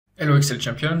Hello Excel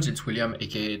champions, it's William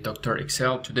aka Dr.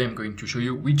 Excel. Today I'm going to show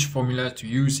you which formula to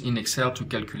use in Excel to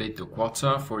calculate the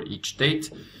quarter for each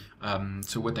date.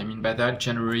 So what I mean by that,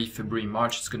 January, February,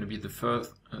 March is going to be the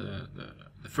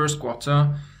first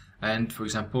quarter, and for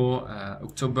example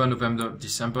October, November,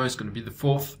 December is going to be the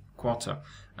fourth quarter.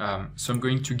 So I'm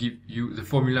going to give you the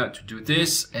formula to do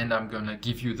this, and I'm going to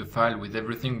give you the file with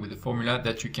everything with the formula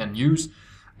that you can use.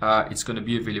 It's going to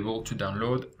be available to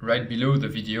download right below the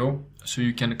video, so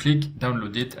you can click,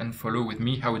 download it, and follow with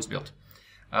me how it's built.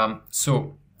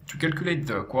 So to calculate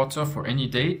the quarter for any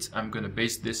date, I'm going to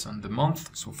base this on the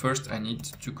month. So first I need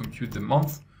to compute the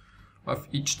month of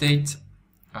each date.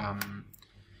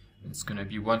 It's going to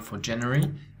be one for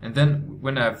January, and then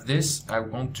when I have this, I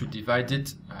want to divide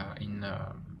it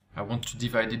I want to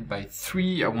divide it by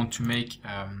 3. I want to make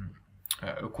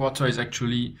a quarter is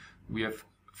actually, we have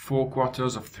 4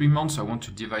 quarters of 3 months. I want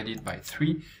to divide it by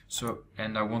 3. So,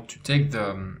 and I want to take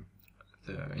the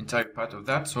entire part of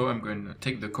that. So I'm going to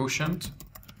take the quotient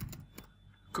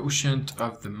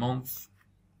of the month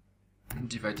and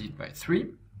divide it by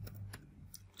 3.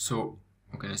 So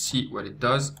we're going to see what it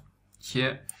does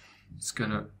here. It's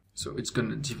gonna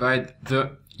divide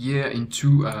the year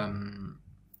into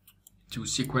to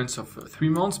sequence of 3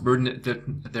 months, but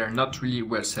they're not really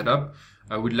well set up.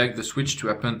 I would like the switch to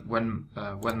happen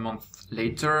one month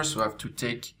later, so I have to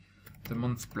take the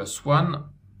month plus 1.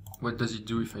 What does it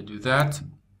do if I do that?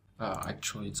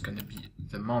 Actually, it's going to be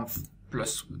the month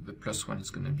plus the plus 1 is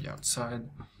going to be outside.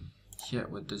 Here,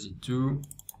 what does it do?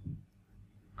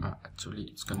 Actually,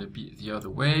 it's going to be the other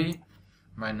way,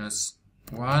 minus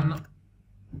 1.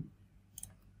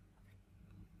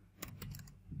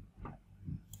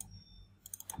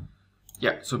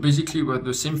 Yeah, so basically we have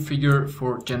the same figure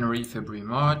for January, February,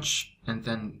 March, and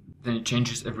then it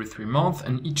changes every 3 months,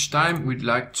 and each time we'd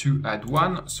like to add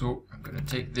 1, so I'm going to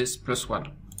take this plus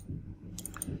 1,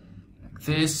 like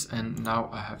this, and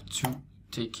now I have to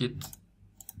take it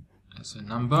as a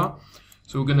number.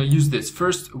 So we're going to use this.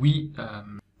 First we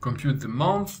compute the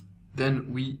month,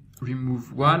 then we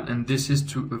remove 1, and this is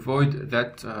to avoid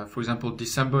that, for example,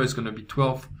 December is going to be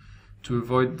 12, to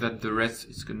avoid that the rest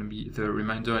is going to be, the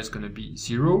remainder is going to be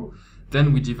 0.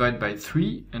 Then we divide by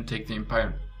 3 and take the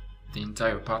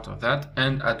entire part of that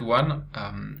and add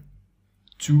 1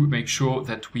 to make sure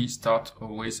that we start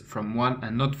always from 1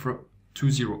 and not from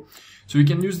 0. So you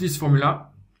can use this formula,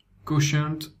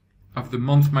 quotient of the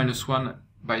month minus 1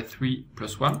 by 3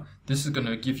 plus 1. This is going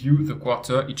to give you the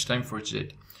quarter each time for each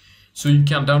date. So you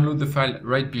can download the file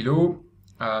right below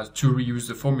to reuse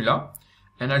the formula.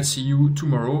 And I'll see you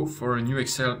tomorrow for a new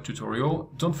Excel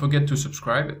tutorial. Don't forget to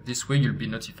subscribe. This way you'll be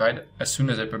notified as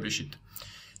soon as I publish it.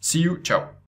 See you. Ciao.